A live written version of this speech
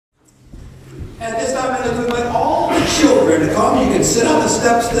At this time, I'd like to invite all the children to come. You can sit on the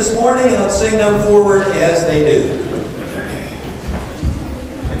steps this morning and let's sing them forward as they do.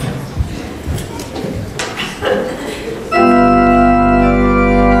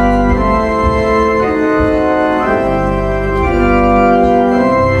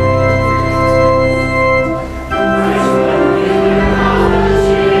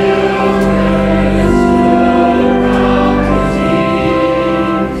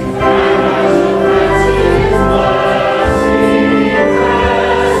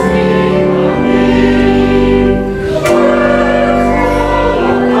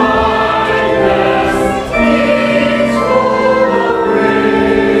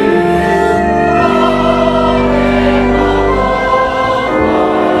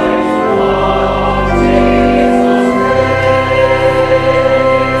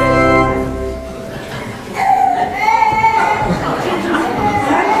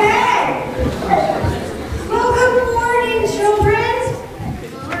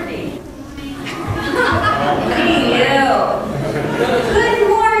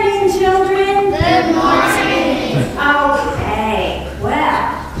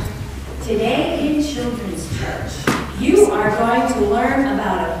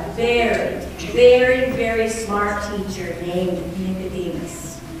 Very smart teacher named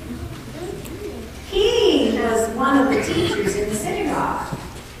Nicodemus. He was one of the teachers in the synagogue.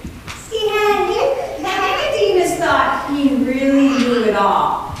 Nicodemus thought he really knew it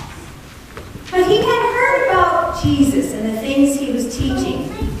all. But he had heard about Jesus and the things he was teaching,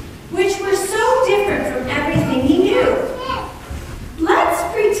 which were so different from everything he knew. Let's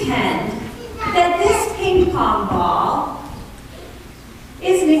pretend that this ping pong ball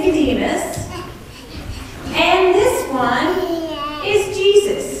is Nicodemus, and this one is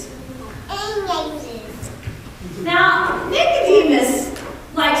Jesus. Now, Nicodemus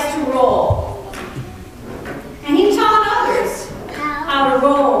likes to roll, and he taught others how to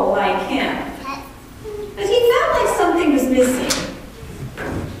roll like him. But he felt like something was missing.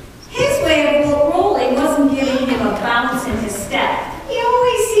 His way of rolling wasn't giving him a bounce in his step. He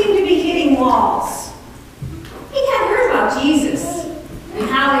always seemed to be hitting walls. He had heard about Jesus and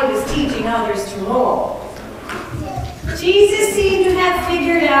how he was teaching others to roll. Jesus seemed to have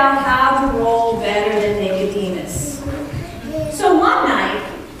figured out how to roll better than Nicodemus. So one night,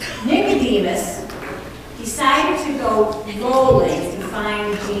 Nicodemus decided to go rolling to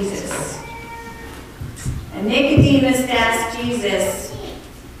find Jesus. And Nicodemus asked Jesus,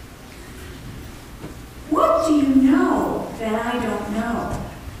 "What do you know that I don't know?"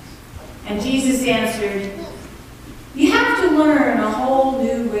 And Jesus answered, "You have to learn a whole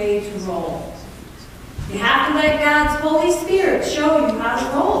new way to roll. You have to let God's Holy Spirit show you how to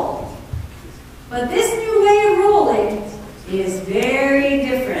roll. But this new way of rolling is very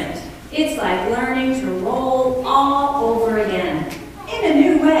different. It's like learning to roll all over again, in a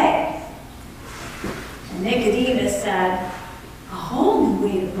new way." And Nicodemus said, "A whole new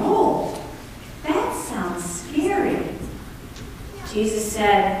way to roll? That sounds scary." Jesus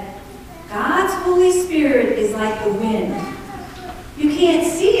said, "God's Holy Spirit is like the wind. You can't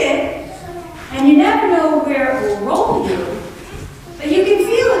see it, and you never know where it will roll you, but you can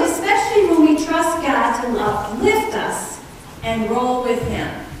feel it, especially when we trust God to uplift us and roll with Him.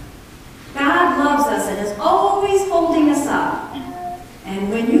 God loves us and is always holding us up.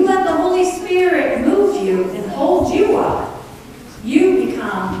 And when you let the Holy Spirit move you and hold you up, you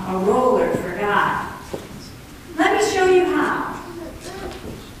become a roller for God. Let me show you how.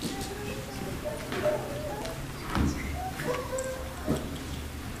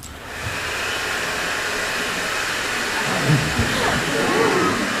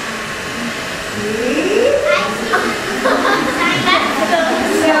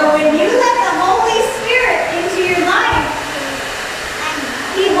 So when you let the Holy Spirit into your life,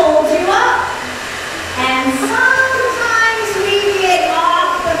 He holds you up. And sometimes we get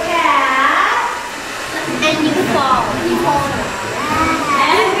off the path. And you fall.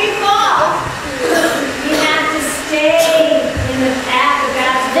 And we fall. We have to stay in the path of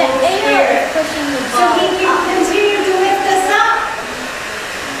God's Holy Spirit. So He can continue to lift us up.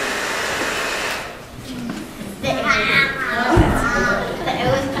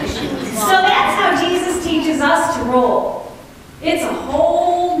 So that's how Jesus teaches us to roll. It's a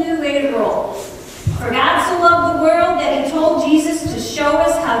whole new way to roll. For God so loved the world that He told Jesus to show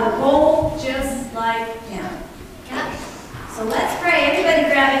us how to roll just like Him. Yep. So let's pray. Everybody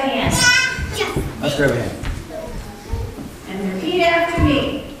grab a hand. Let's grab a hand. And repeat after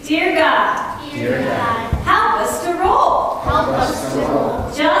me. Dear God, Dear God, help us to roll. help us to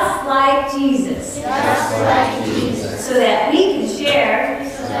roll. Just like Jesus. Just like Jesus. So that we can share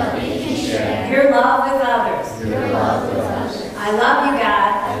So that we can share your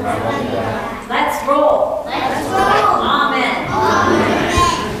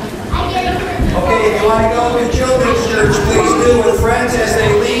you want to go to children's church, please do with friends as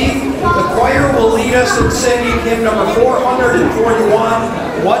they leave. The choir will lead us in singing hymn number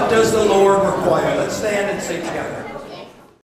 441, What Does the Lord Require? Let's stand and sing together.